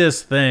study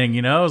this thing,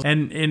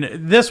 And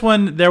in this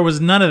one, there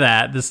was none of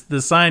that.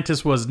 The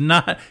scientist was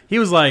not. He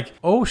was like,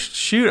 "Oh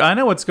shoot, I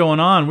know what's going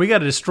on. We got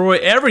to destroy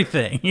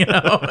everything."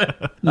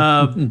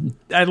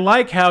 I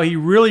like how he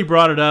really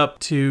brought it up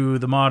to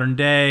the modern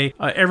day.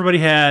 Everybody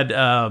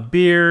had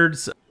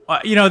beards.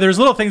 There's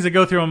little things that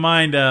go through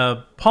my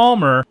mind.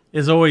 Palmer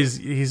he's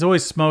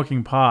always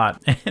smoking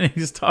pot, and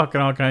he's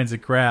talking all kinds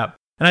of crap.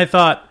 And I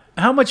thought,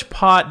 how much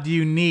pot do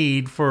you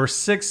need for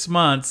 6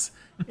 months?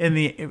 In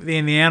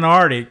the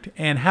Antarctic,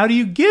 and how do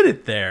you get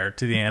it there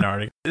to the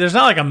Antarctic? There's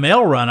not like a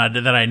mail run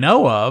that I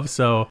know of,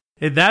 so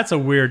that's a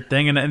weird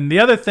thing. And the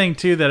other thing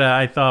too that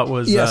I thought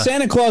was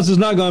Santa Claus is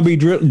not going to be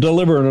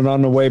delivering it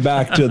on the way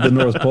back to the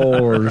North Pole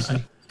or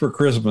for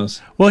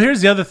Christmas. Well,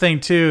 here's the other thing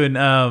too,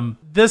 and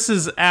this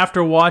is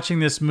after watching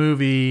this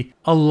movie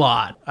a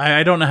lot.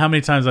 I don't know how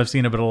many times I've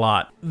seen it, but a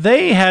lot.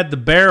 They had the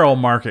barrel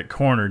market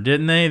cornered,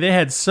 didn't they? They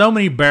had so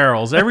many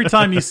barrels. Every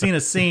time you've seen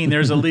a scene,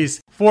 there's at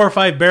least 4 or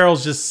 5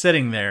 barrels just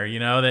sitting there. You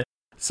know that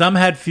some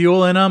had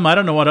fuel in them. I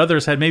don't know what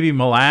others had. Maybe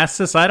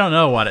molasses. I don't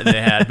know what they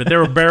had, but there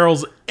were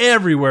barrels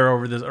everywhere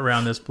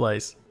around this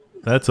place.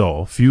 That's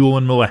all. Fuel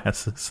and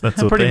molasses.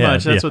 That's what pretty they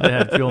much. had. That's what they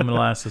had. Fuel and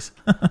molasses.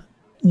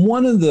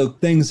 One of the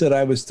things that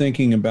I was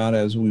thinking about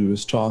as we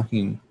was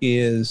talking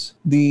is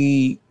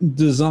the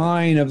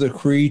design of the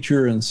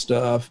creature and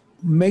stuff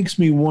makes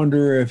me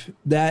wonder if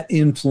that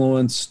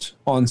influenced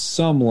on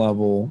some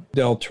level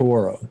Del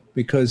Toro,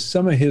 because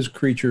some of his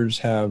creatures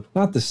have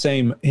not the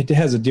same, it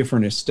has a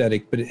different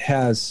aesthetic, but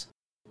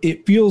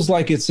it feels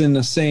like it's in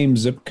the same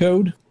zip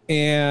code.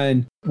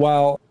 And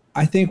while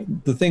I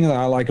think the thing that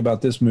I like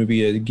about this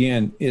movie,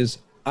 again, is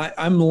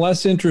I'm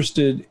less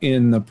interested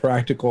in the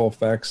practical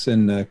effects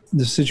and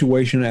the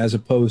situation as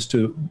opposed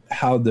to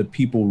how the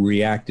people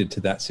reacted to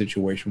that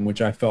situation,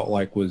 which I felt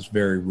like was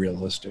very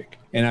realistic.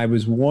 And I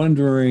was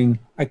wondering,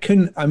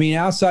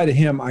 outside of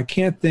him, I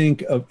can't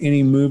think of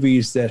any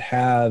movies that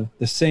have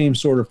the same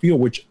sort of feel,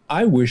 which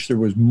I wish there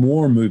was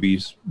more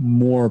movies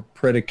more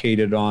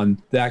predicated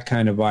on that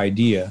kind of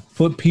idea.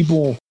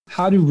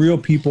 How do real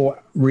people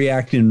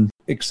react in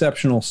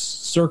exceptional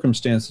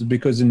circumstances?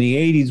 Because in the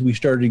 80s, we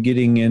started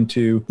getting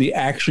into the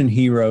action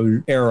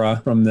hero era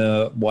from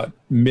the,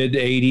 mid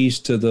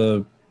 80s to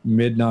the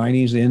mid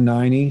 90s, in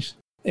 90s.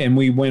 And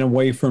we went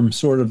away from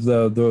sort of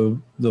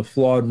the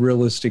flawed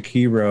realistic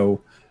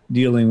hero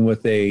dealing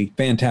with a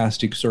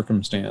fantastic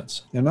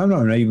circumstance. And I'm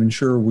not even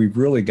sure we've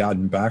really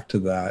gotten back to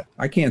that.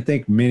 I can't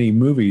think many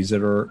movies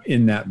that are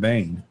in that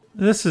vein.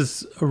 This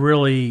is a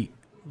really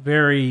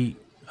very...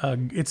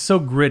 it's so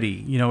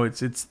gritty, you know.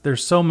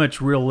 There's so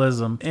much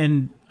realism,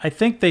 and I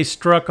think they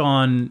struck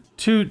on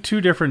two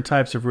different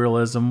types of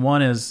realism.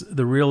 One is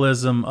the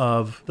realism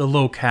of the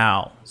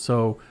locale.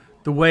 So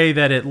the way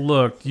that it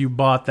looked, you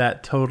bought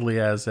that totally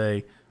as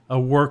a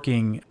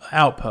working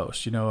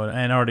outpost, you know, an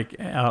Antarctic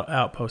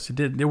outpost.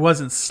 It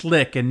wasn't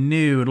slick and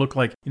new. It looked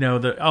like, you know,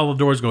 all the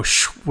doors go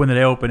shh when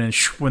they open and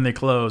shh when they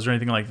close or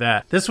anything like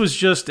that. This was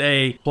just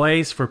a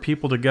place for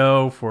people to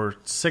go for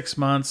 6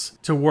 months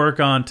to work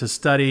on, to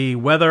study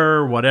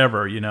weather,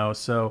 whatever, you know.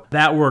 So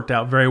that worked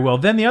out very well.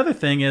 Then the other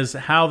thing is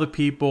how the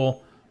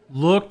people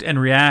looked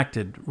and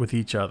reacted with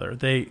each other.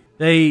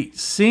 They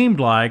seemed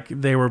like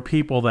they were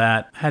people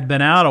that had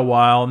been out a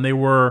while, and they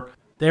were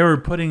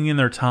putting in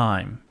their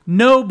time.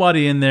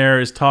 Nobody in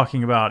there is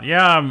talking about,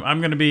 I'm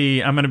going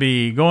to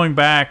be going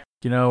back,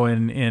 you know,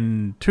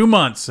 in 2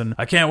 months, and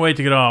I can't wait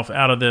to get out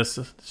of this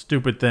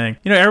stupid thing.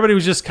 You know, everybody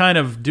was just kind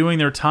of doing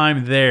their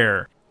time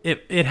there.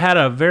 It had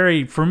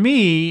for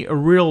me,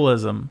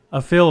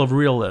 a feel of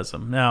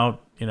realism. Now,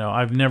 you know,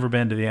 I've never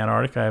been to the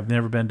Antarctic. I've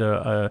never been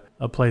to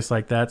a place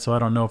like that, so I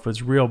don't know if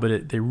it's real,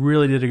 but they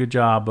really did a good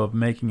job of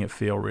making it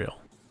feel real.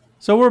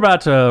 So we're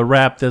about to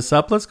wrap this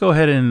up. Let's go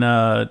ahead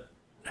and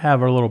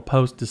have our little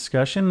post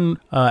discussion.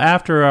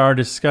 After our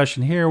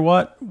discussion here,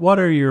 what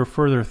are your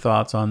further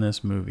thoughts on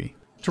this movie?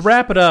 To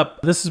wrap it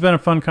up, this has been a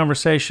fun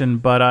conversation,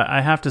 but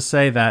I have to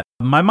say that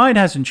my mind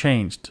hasn't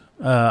changed.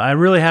 I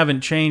really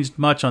haven't changed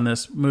much on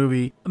this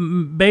movie,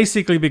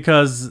 basically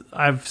because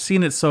I've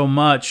seen it so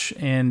much,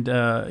 and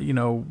you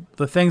know,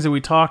 the things that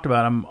we talked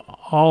about, I'm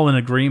all in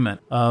agreement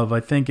of.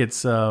 I think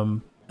it's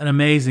an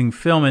amazing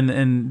film,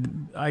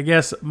 and I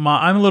guess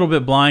I'm a little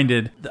bit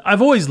blinded.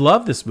 I've always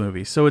loved this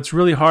movie, so it's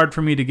really hard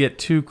for me to get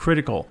too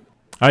critical.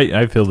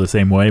 I feel the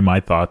same way. My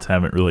thoughts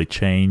haven't really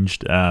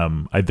changed.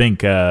 I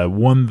think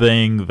one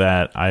thing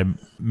that I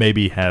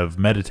maybe have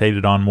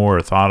meditated on more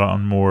or thought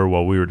on more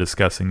while we were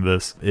discussing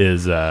this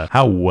is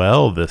how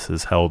well this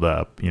is held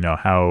up. You know,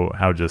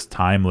 how just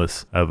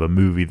timeless of a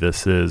movie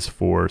this is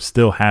for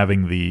still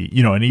having the,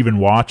 you know, and even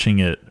watching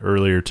it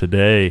earlier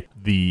today,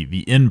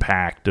 the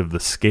impact of the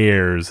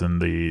scares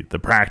and the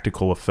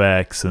practical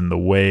effects and the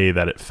way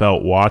that it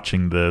felt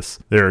watching this.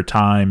 There are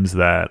times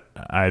that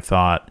I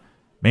thought,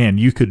 man,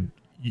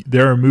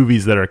 there are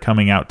movies that are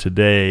coming out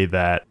today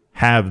that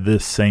have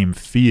this same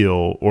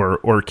feel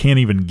or can't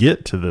even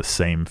get to the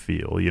same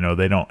feel. You know,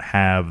 they don't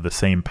have the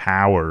same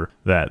power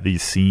that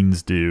these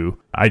scenes do.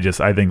 I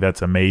think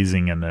that's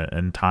amazing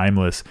and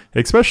timeless,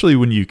 especially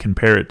when you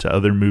compare it to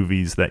other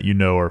movies that, you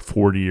know, are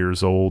 40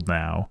 years old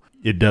now.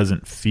 It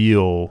doesn't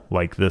feel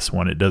like this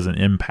one. It doesn't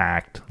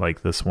impact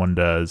like this one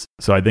does.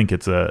 So I think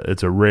it's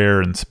a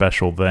rare and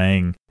special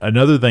thing.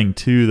 Another thing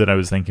too that I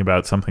was thinking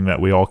about, something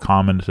that we all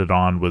commented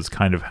on, was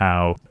kind of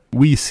how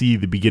we see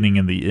the beginning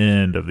and the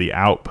end of the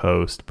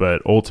outpost,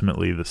 but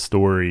ultimately the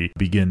story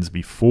begins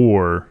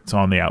before it's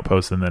on the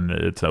outpost, and then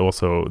it's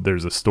also,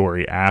 there's a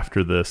story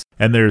after this.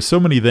 And there's so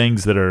many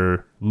things that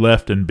are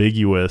left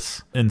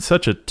ambiguous in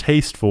such a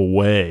tasteful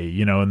way,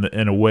 you know,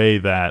 in a way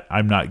that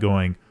I'm not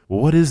going, well,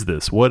 what is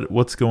this?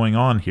 What's going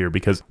on here?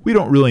 Because we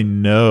don't really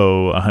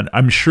know.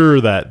 I'm sure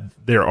that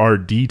there are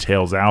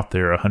details out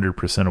there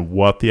 100% of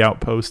what the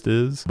outpost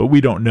is, but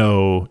we don't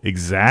know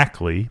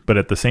exactly. But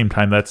at the same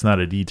time, that's not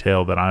a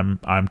detail that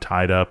I'm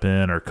tied up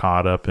in or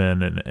caught up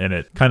in, and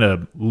it kind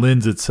of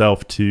lends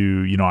itself to,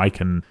 you know, I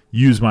can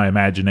use my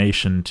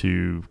imagination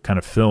to kind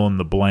of fill in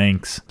the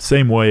blanks.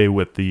 Same way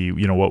with the,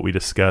 you know, what we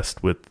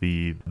discussed with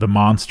the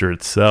monster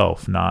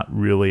itself, not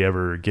really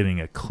ever getting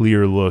a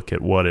clear look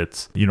at what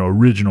its, you know,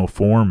 original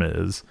form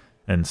is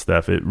and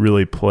stuff. It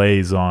really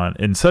plays on,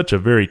 in such a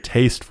very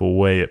tasteful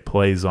way, it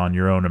plays on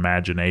your own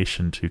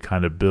imagination to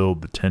kind of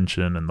build the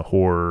tension and the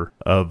horror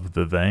of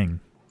the thing.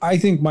 I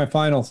think my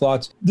final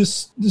thoughts,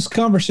 this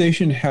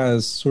conversation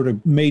has sort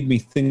of made me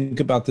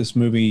think about this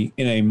movie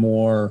in a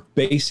more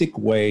basic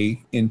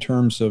way in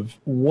terms of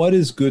what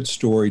is good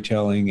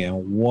storytelling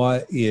and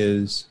what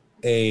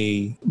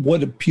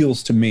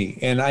appeals to me.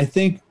 And I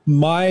think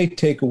my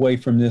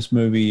takeaway from this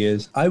movie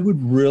is I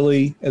would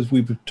really, as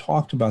we've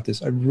talked about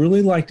this, I'd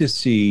really like to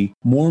see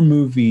more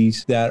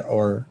movies that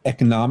are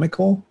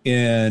economical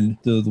in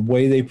the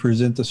way they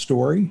present the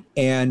story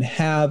and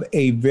have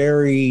a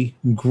very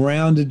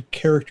grounded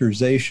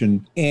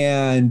characterization.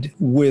 And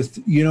with,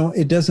 you know,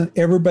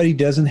 everybody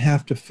doesn't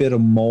have to fit a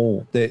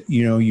mold that,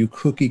 you know, you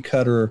cookie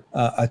cutter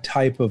a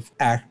type of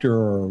actor,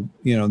 or,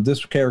 you know,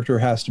 this character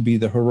has to be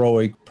the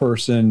heroic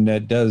person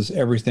that does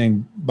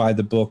everything by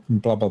the book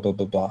and blah, blah, blah,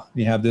 blah, blah.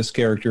 You have this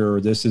character,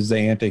 or this is the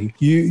anti.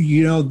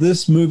 You know,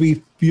 this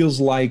movie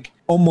feels like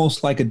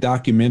almost like a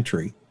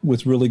documentary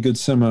with really good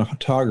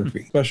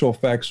cinematography. Special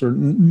effects are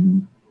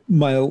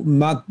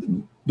not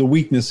the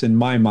weakness in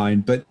my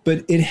mind, but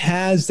it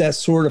has that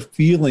sort of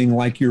feeling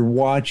like you're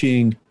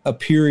watching a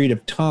period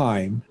of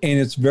time, and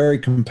it's very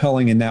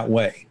compelling in that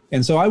way.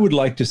 And so I would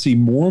like to see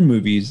more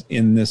movies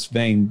in this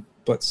vein,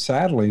 but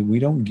sadly, we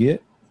don't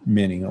get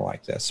many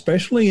like that,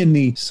 especially in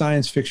the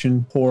science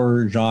fiction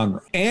horror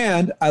genre.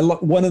 And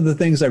one of the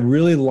things I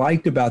really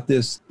liked about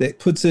this that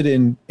puts it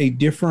in a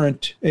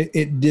different,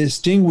 it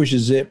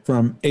distinguishes it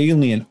from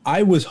Alien.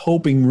 I was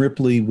hoping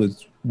Ripley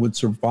would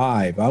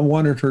survive. I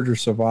wanted her to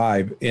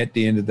survive at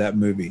the end of that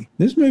movie.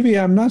 This movie,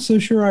 I'm not so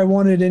sure I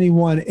wanted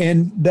anyone.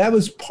 And that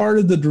was part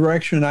of the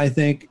direction, I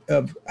think,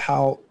 of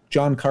how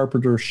John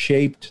Carpenter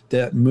shaped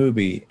that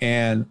movie.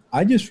 And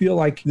I just feel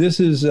like this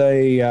is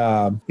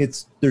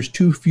there's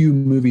too few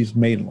movies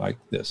made like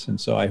this. And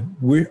so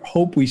we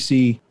hope we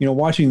see, you know,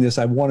 watching this,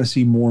 I want to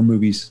see more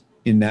movies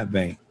in that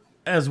vein.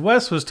 As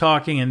Wes was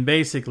talking, and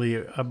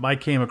basically I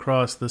came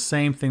across the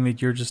same thing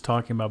that you're just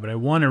talking about, but I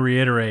want to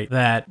reiterate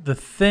that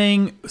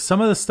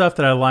some of the stuff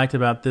that I liked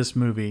about this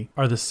movie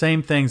are the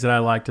same things that I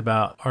liked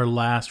about our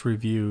last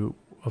review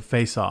of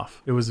Face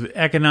Off. It was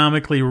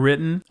economically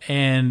written,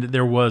 and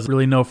there was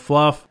really no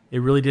fluff. It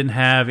really didn't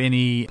have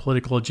any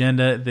political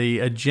agenda. The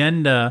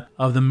agenda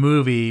of the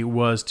movie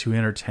was to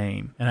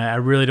entertain. And I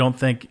really don't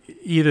think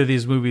either of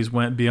these movies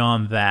went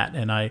beyond that.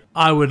 And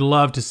I would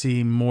love to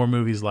see more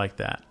movies like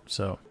that.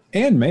 So.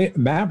 And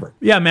Maverick.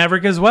 Yeah,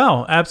 Maverick as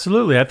well.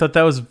 Absolutely. I thought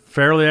that was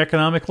fairly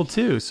economical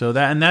too. So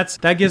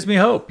that gives me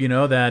hope, you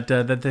know, that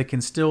they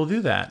can still do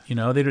that. You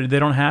know, they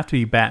don't have to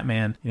be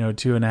Batman, you know,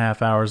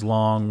 2.5 hours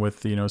long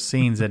with, you know,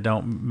 scenes that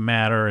don't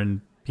matter and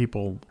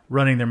people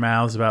running their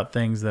mouths about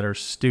things that are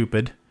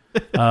stupid.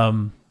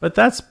 But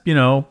that's, you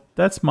know,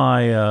 that's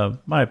my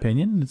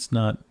opinion. It's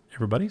not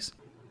everybody's.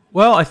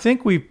 Well, I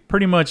think we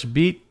pretty much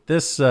beat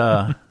this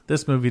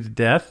movie to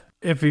death.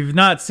 If you've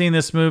not seen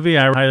this movie,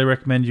 I highly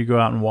recommend you go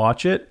out and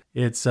watch it.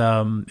 It's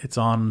on,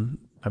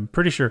 I'm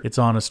pretty sure it's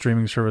on a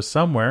streaming service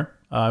somewhere.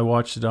 I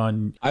watched it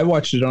on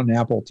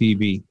Apple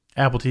TV.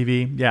 Apple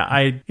TV. Yeah,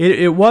 it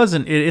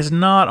is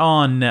not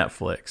on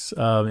Netflix.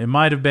 It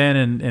might have been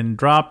and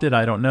dropped it.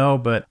 I don't know,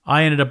 but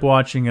I ended up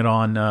watching it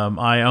on,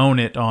 I own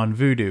it on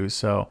Vudu.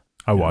 So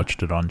I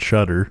watched it on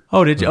Shudder.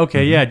 Oh, did you?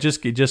 Okay. Yeah. It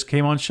just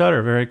came on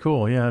Shudder. Very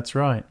cool. Yeah, that's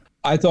right.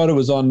 I thought it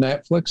was on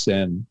Netflix,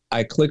 and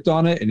I clicked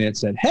on it, and it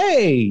said,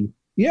 "Hey,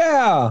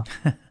 yeah,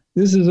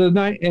 this is a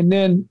night." And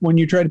then when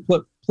you try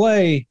to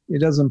play, it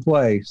doesn't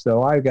play.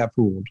 So I got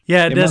fooled.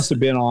 Yeah, it must have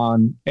been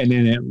on, and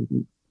then it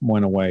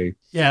went away.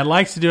 Yeah, it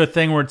likes to do a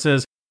thing where it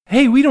says,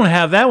 "Hey, we don't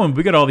have that one. But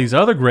we got all these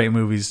other great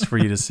movies for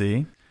you to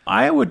see."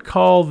 I would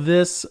call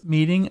this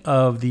meeting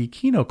of the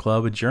Kino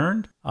Club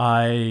adjourned.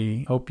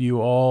 I hope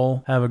you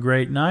all have a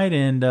great night.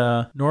 And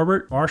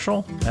Norbert,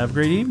 Marshall, have a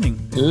great evening.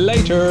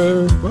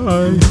 Later.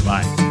 Bye.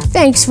 Bye.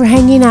 Thanks for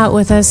hanging out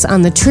with us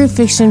on the True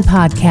Fiction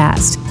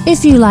Podcast.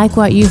 If you like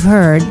what you've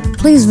heard,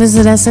 please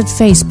visit us at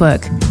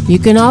Facebook. You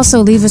can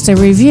also leave us a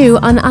review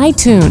on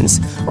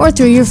iTunes or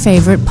through your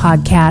favorite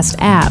podcast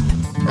app.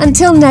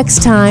 Until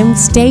next time,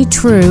 stay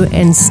true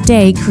and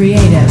stay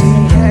creative.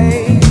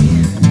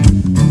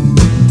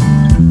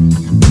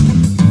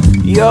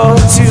 You're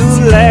too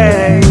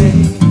late.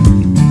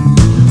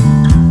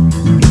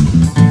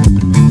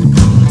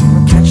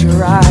 Catch a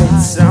ride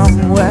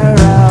somewhere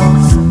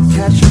else.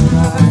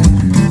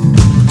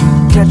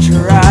 Catch a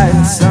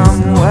ride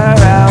somewhere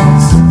else.